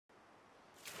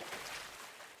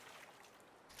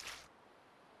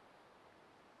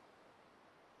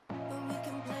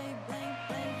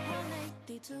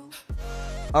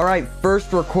Alright,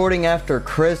 first recording after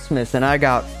Christmas, and I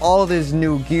got all this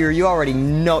new gear. You already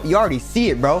know, you already see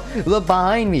it, bro. Look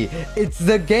behind me. It's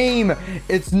the game.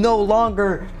 It's no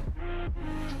longer...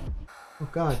 Oh,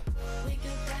 God.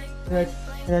 It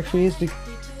actually is the...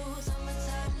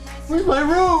 Where's my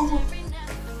room?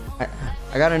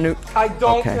 I got a new... I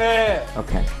don't care.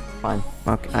 Okay, fine.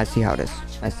 Okay, I see how it is.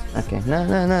 Okay,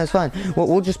 no, it's fine.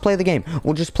 We'll just play the game.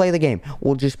 We'll just play the game.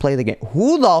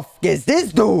 Who the f is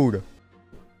this dude?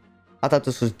 I thought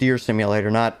this was Deer Simulator,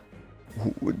 not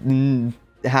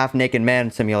Half Naked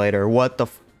Man Simulator. What the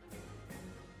f...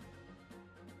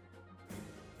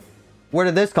 Where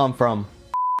did this come from?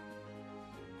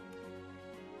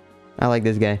 I like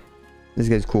this guy. This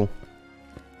guy's cool.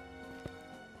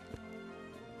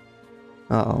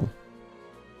 Uh-oh.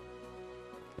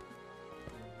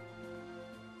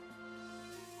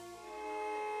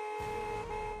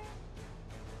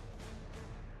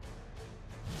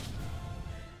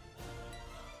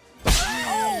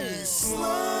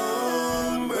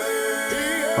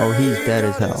 Oh, he's dead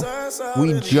as hell.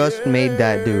 We just made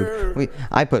that dude.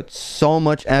 I put so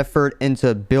much effort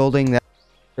into building that.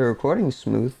 The recording's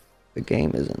smooth. The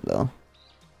game isn't, though.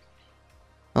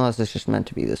 Unless it's just meant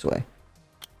to be this way.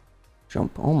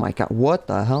 Jump. Oh my god. What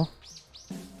the hell?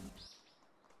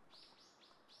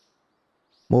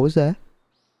 What was that?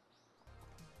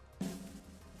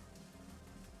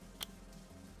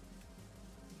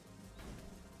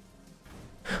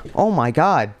 Oh my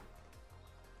god.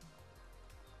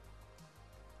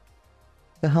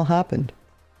 What the hell happened?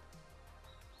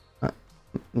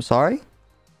 I'm sorry?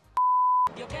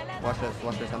 Watch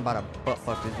this, I'm about to butt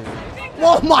fuck this dude.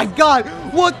 Oh my god!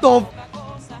 What the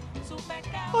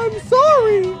I'm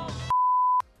sorry!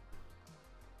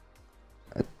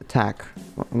 Attack.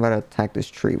 I'm about to attack this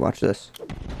tree, watch this.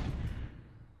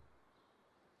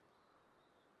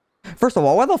 First of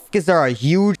all, why the f is there a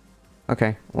huge...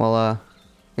 Okay, well, let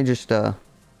me just,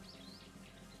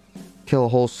 kill a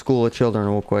whole school of children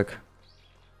real quick.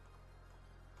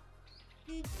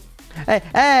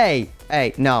 Hey,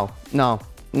 no,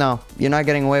 you're not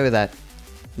getting away with that.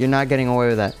 You're not getting away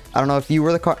with that. I don't know if you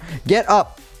were the car. Get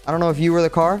up! I don't know if you were the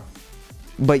car,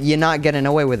 but you're not getting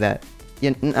away with that.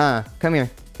 Come here.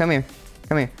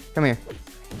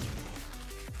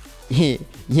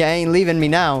 You ain't leaving me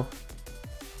now.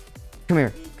 Come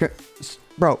here.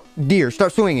 Bro, deer,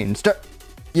 start swinging.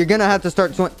 You're gonna have to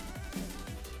start swing.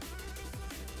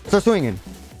 Start swinging.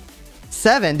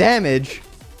 7 damage.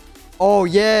 Oh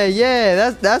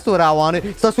yeah, that's what I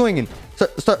wanted. Start swinging.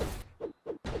 Start.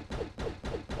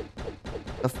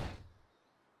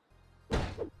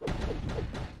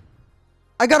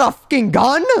 I got a fucking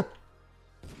gun.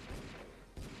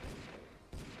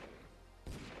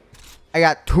 I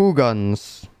got 2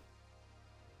 guns.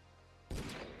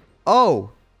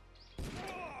 Oh.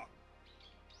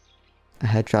 A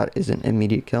headshot is an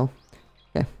immediate kill.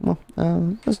 Okay, well,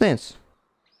 let's dance.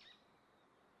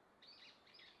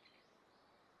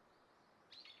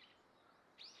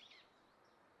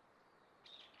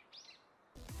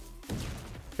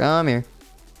 Come here.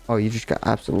 Oh, you just got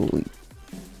absolutely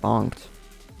bonked.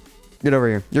 Get over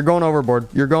here. You're going overboard.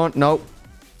 You're going... Nope.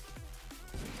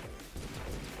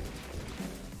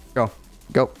 Go.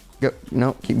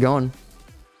 No, keep going.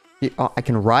 Oh, I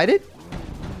can ride it?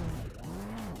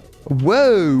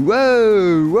 Whoa.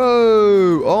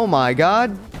 Oh my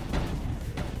god.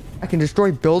 I can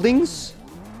destroy buildings?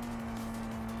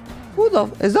 Who the...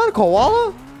 Is that a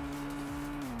koala?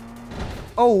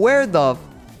 Oh, where the...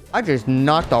 I just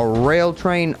knocked a rail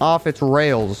train off its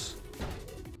rails.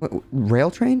 Wait, rail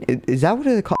train? Is that what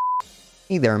it called?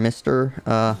 Hey there,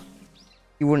 mister.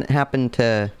 You wouldn't happen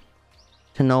to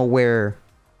know where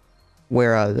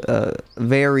a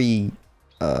very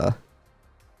I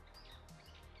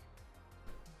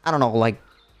don't know, like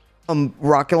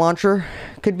rocket launcher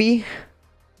could be?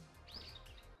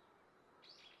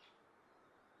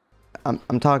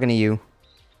 I'm talking to you.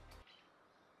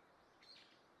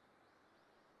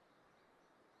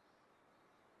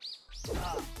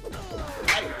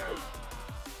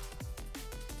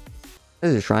 This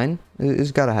is a shrine.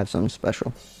 It's gotta have something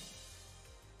special.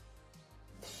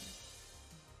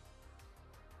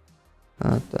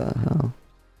 What the hell?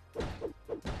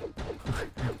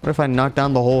 What if I knock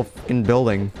down the whole fucking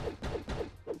building?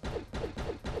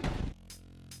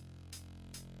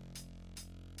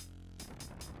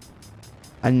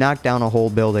 I knocked down a whole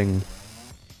building.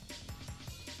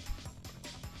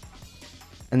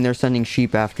 And they're sending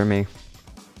sheep after me.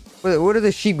 What are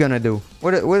the sheep gonna do?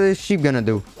 What are the sheep gonna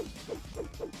do?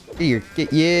 Here, get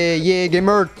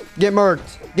murked.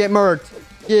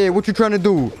 Yeah, what you trying to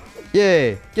do?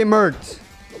 Yeah, get murked.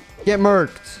 Get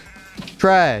murked.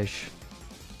 Trash.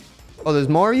 Oh, there's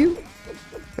more of you?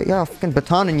 You got a fucking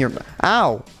baton in your...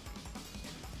 Ow.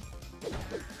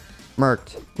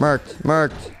 Murked. Murked.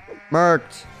 Murked.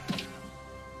 Murked.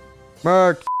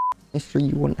 Murked. Mister,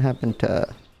 you wouldn't happen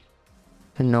to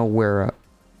know where...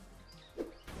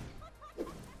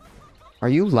 Are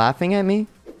you laughing at me?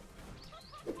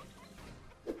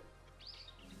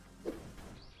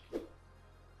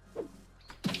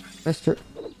 Mister...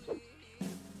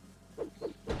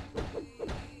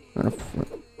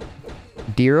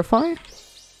 Deerify?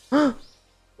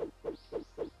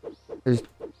 Just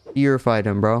deerified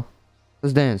him, bro.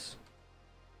 Let's dance.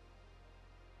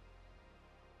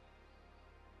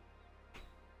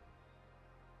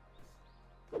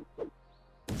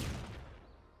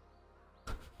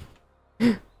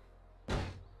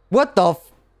 What the f...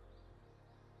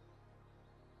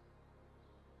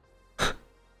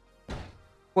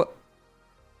 What?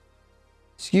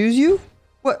 Excuse you?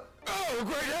 What? Oh,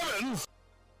 great heavens!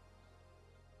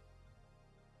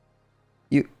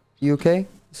 You okay?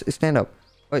 Stand up.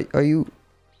 Are you...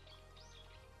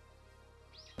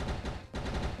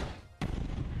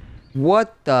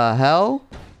 What the hell?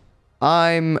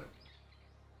 I'm...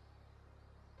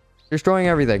 destroying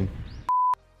everything.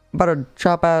 I'm about to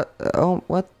chop out... Oh,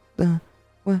 what the...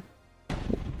 What?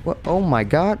 What? Oh my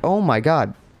god. Oh my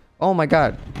god. Oh my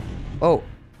god. Oh.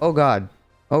 Oh god.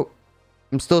 Oh.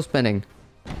 I'm still spinning.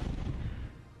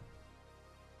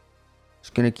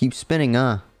 Just gonna keep spinning,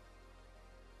 huh?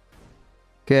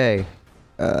 Okay.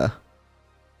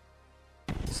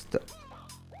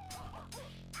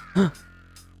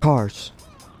 Cars.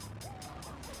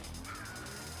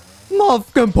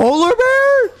 Motherfucking polar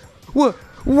bear? What?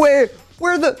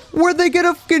 Where'd they get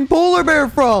a fucking polar bear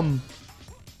from?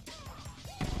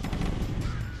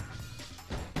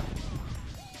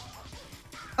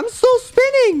 I'm still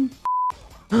spinning.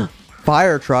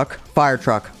 Fire truck. Fire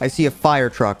truck. I see a fire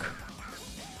truck.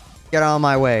 Get out of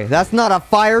my way. That's not a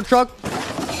fire truck.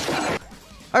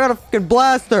 I got a fucking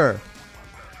blaster.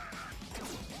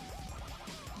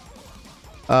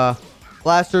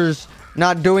 Blaster's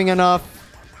not doing enough.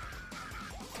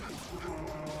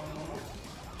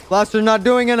 Blaster's not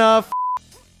doing enough.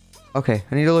 Okay,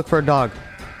 I need to look for a dog.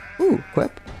 Ooh,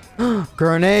 equip.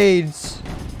 Grenades.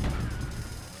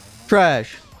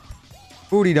 Trash.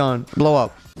 Booty done. Blow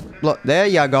up. There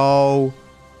you go.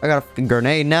 I got a fucking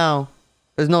grenade now.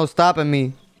 There's no stopping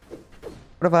me.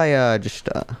 What if I just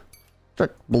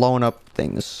start blowing up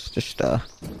things? Just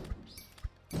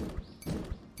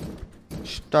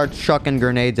start chucking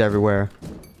grenades everywhere.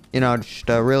 You know, just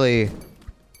really...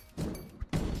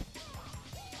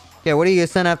 Yeah, what are you gonna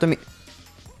send after me?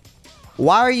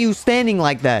 Why are you standing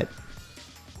like that?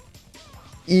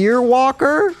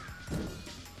 Earwalker?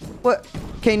 What?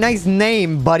 Okay, nice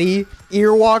name, buddy.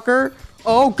 Earwalker?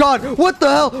 Oh god, what the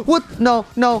hell? What? No.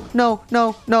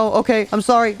 Okay, I'm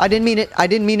sorry. I didn't mean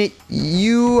it.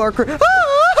 You are get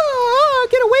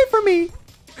away from me.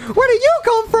 Where did you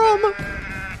come from?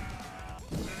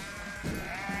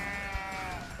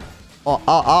 Oh,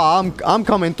 I'm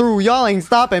coming through. Y'all ain't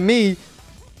stopping me.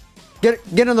 Get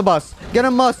in the bus. Get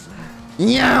in the bus.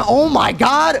 Yeah, oh my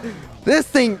god. This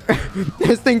thing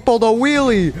pulled a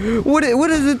wheelie. What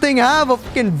does this thing have? A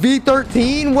fucking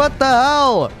V13? What the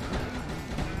hell?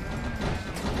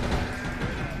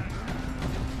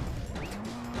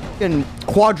 Fucking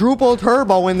quadruple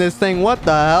turbo in this thing. What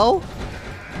the hell?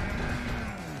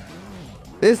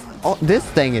 This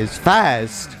thing is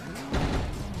fast.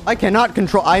 I cannot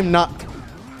control. I'm not.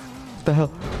 What the hell?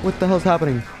 What the hell's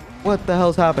happening? What the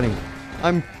hell's happening?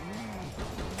 I'm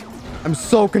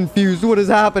so confused. What is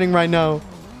happening right now?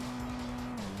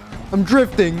 I'm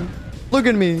drifting. Look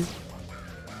at me.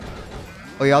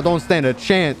 Oh, y'all don't stand a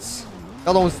chance.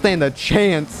 Y'all don't stand a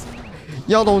chance.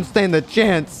 Y'all don't stand a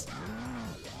chance.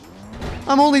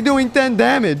 I'm only doing 10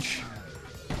 damage.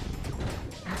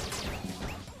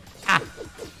 Ah.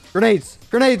 Grenades.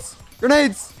 Grenades.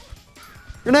 Grenades.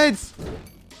 Grenades.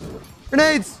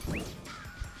 Grenades.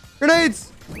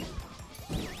 Grenades.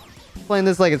 Playing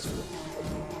this like it's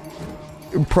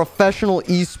professional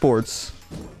esports.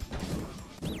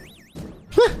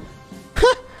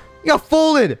 You got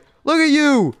folded. Look at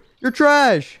you. You're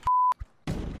trash.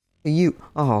 You.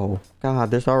 Oh,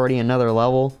 God. There's already another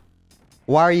level.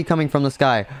 Why are you coming from the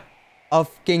sky? A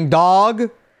fucking dog?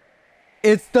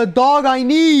 It's the dog I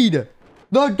need.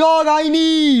 The dog I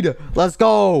need. Let's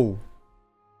go.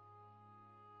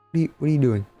 What are you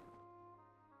doing?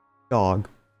 Dog.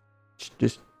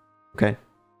 Just. Okay.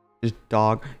 Just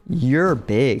dog. You're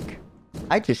big.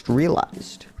 I just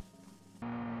realized.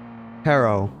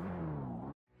 Hero.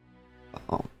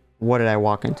 Oh, what did I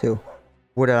walk into?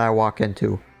 What did I walk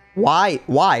into? Why?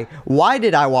 Why? Why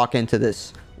did I walk into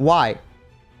this? Why?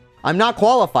 I'm not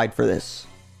qualified for this.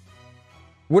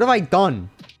 What have I done?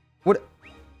 What?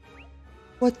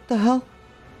 What the hell?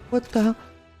 What the hell?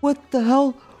 What the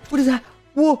hell? What is that?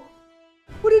 Whoa!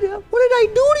 What did I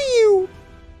do to you?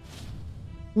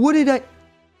 What did I...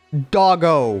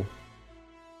 Doggo.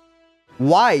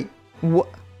 Why? What?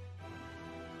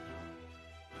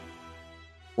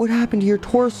 What happened to your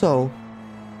torso?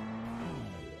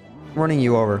 Running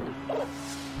you over.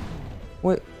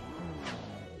 What?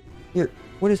 Here.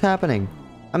 What is happening?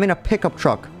 I'm in a pickup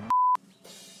truck.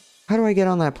 How do I get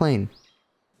on that plane?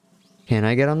 Can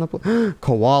I get on the plane?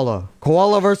 Koala.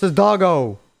 Koala versus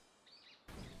doggo.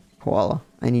 Koala,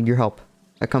 I need your help.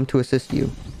 I come to assist you.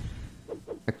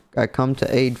 I come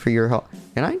to aid for your help.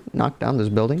 Can I knock down this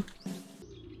building?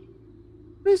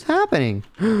 What is happening?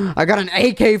 I got an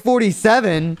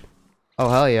AK-47. Oh,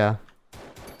 hell yeah.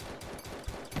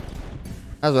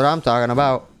 That's what I'm talking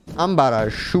about. I'm about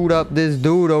to shoot up this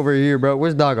dude over here, bro.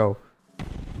 Where's Doggo?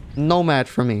 No match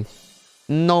for me.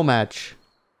 No match.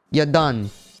 You're done.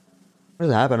 What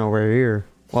has happened over here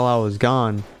while I was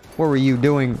gone? What were you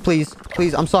doing? Please,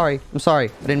 please. I'm sorry. I'm sorry.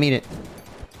 I didn't mean it.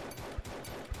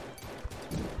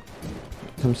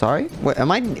 I'm sorry? What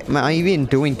am I even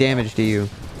doing damage to you?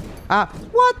 Ah,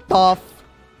 what the f...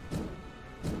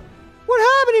 What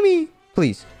happened to me?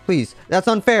 Please, please. That's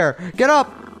unfair. Get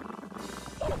up.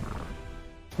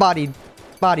 Bodied.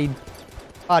 Bodied.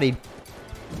 Bodied.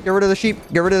 Get rid of the sheep.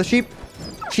 Get rid of the sheep.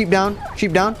 Sheep down.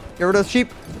 Sheep down. Get rid of the sheep.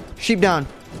 Sheep down.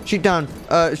 Sheep down.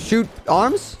 Shoot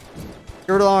arms?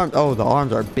 Get rid of the arms. Oh, the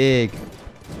arms are big.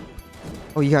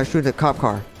 Oh, you gotta shoot the cop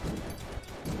car.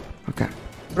 Okay.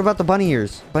 What about the bunny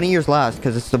ears? Bunny ears last,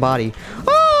 because it's the body.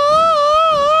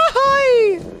 Oh,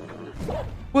 hi!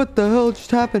 What the hell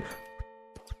just happened?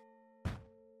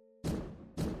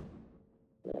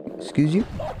 Excuse you?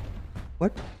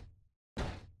 What?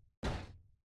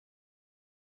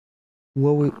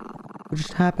 What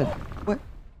just happened? What?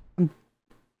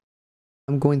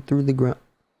 I'm going through the ground.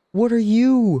 What are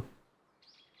you?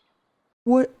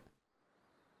 What?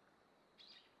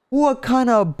 What kind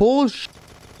of bullshit?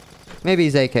 Maybe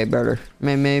he's AK better.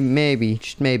 Maybe.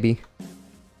 Just maybe.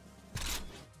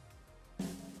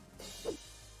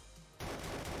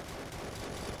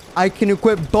 I can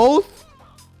equip both?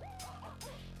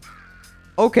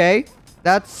 Okay.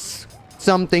 That's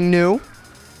something new.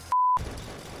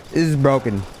 This is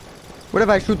broken. What if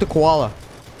I shoot the koala?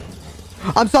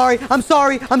 I'm sorry. I'm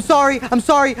sorry. I'm sorry. I'm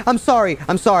sorry. I'm sorry.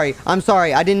 I'm sorry. I'm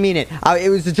sorry. I didn't mean it. It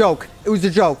was a joke. It was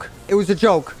a joke. It was a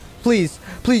joke. Please.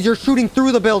 Please, you're shooting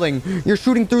through the building. You're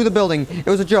shooting through the building. It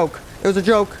was a joke. It was a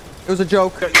joke. It was a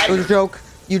joke. It was a joke.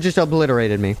 You just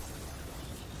obliterated me.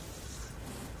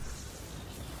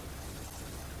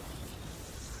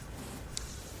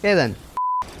 Okay then.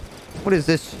 What is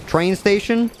this? Train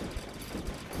station?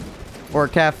 Or a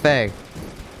cafe?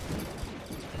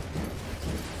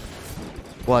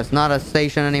 Well, it's not a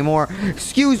station anymore.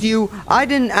 Excuse you. I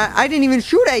didn't even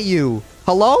shoot at you.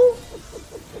 Hello?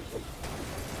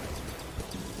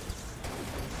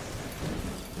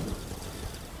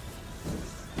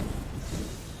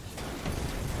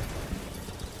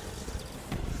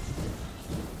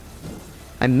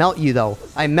 I melt you though.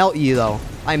 I melt you though.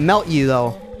 I melt you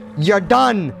though. You're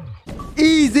done.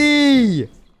 Easy.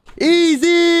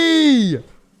 Easy.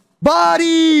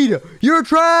 Bodied. You're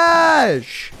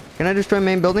trash. Can I destroy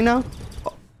main building now?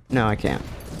 Oh, no, I can't.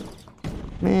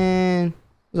 Man,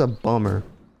 this is a bummer.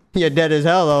 You're dead as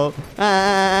hell though.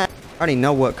 I already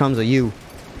know what comes of you.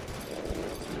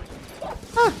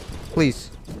 Ah,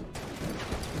 please.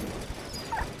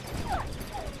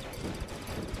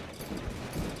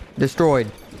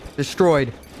 Destroyed.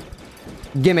 Destroyed.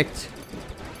 Gimmicked.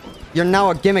 You're now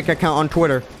a gimmick account on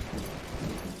Twitter.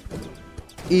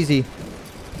 Easy.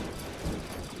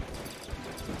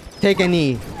 Take a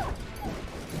knee.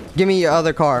 Give me your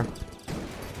other car.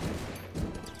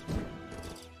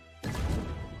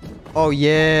 Oh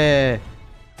yeah.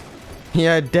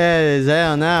 You're dead as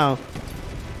hell now.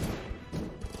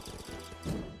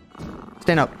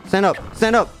 Stand up. Stand up.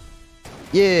 Stand up.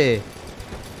 Yeah.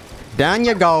 Down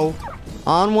you go.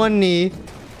 On one knee.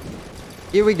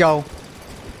 Here we go.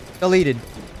 Deleted.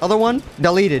 Other one?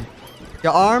 Deleted.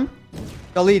 Your arm?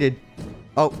 Deleted.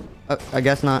 Oh, I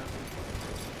guess not.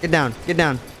 Get down. Get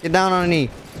down. Get down on a knee.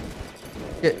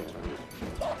 Get.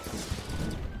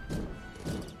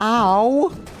 Ow.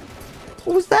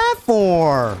 What was that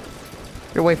for?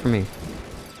 Get away from me.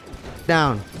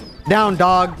 Down. Down,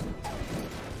 dog.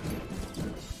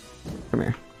 Come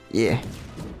here. Yeah.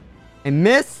 I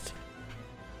missed.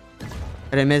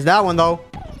 I didn't miss that one, though.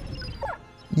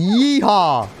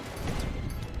 Yeehaw!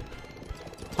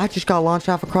 I just got launched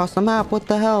off across the map. What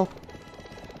the hell?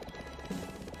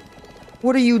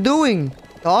 What are you doing?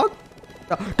 Dog?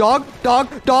 Dog?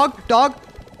 Dog? Dog? Dog?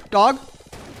 Dog?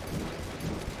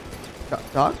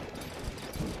 Dog?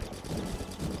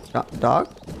 Dog?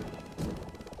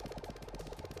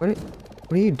 What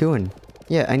are you doing?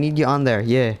 Yeah, I need you on there.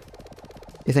 Yeah.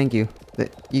 Yeah, thank you.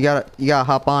 You gotta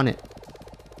hop on it.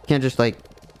 You can't just like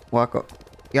walk up.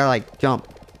 You gotta like jump.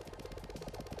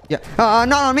 Yeah.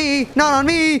 Not on me! Not on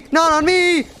me! Not on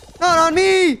me! Not on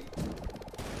me!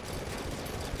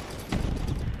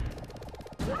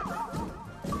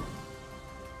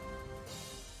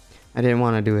 I didn't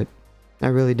want to do it. I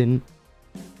really didn't.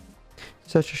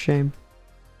 Such a shame.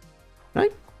 Can I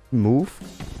move?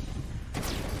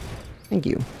 Thank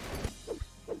you.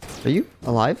 Are you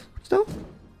alive still?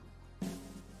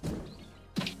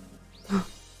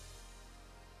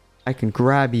 I can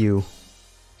grab you.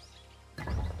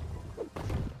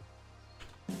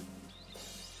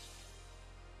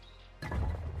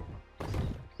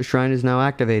 The shrine is now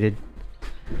activated.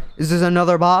 Is this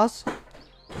another boss?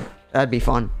 That'd be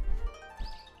fun.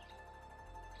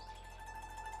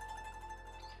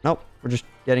 Nope, we're just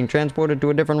getting transported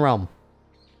to a different realm.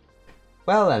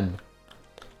 Well then.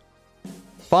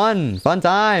 Fun! Fun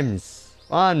times!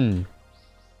 Fun!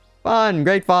 Fun!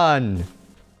 Great fun!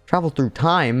 Travel through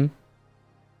time?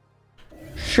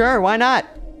 Sure, why not?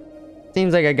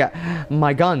 Seems like I got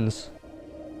my guns.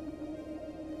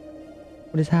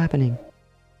 What is happening?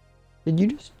 Did you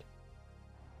just...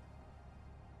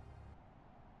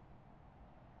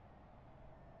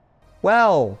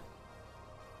 Well...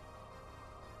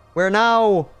 We're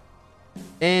now...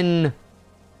 in...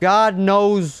 God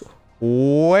knows...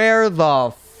 where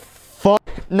the fuck...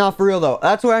 Not for real though.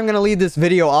 That's where I'm gonna leave this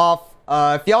video off.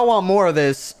 If y'all want more of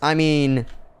this, I mean...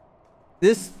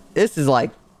 This is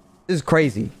like... This is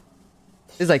crazy.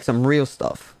 This is like some real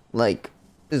stuff. Like...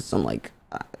 This is some like...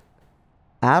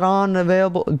 add-on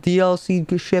available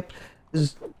DLC ship.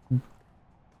 This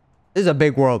is a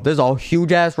big world. There's a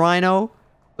huge ass rhino.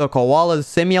 The koala's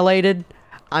simulated.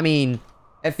 I mean,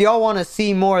 if y'all want to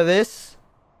see more of this,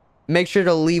 make sure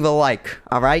to leave a like.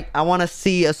 All right, I want to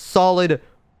see a solid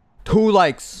 2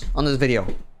 likes on this video.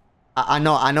 I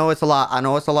know it's a lot. I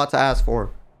know it's a lot to ask for.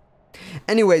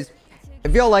 Anyways,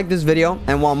 if y'all like this video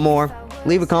and want more,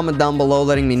 leave a comment down below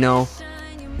letting me know.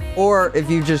 Or if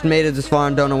you just made it this far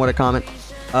and don't know what to comment,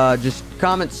 just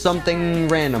comment something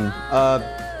random.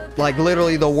 Like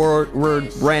literally the word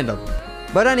random.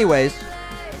 But anyways,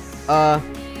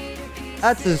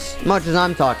 that's as much as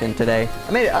I'm talking today.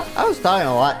 I was talking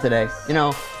a lot today. You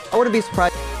know, I wouldn't be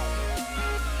surprised.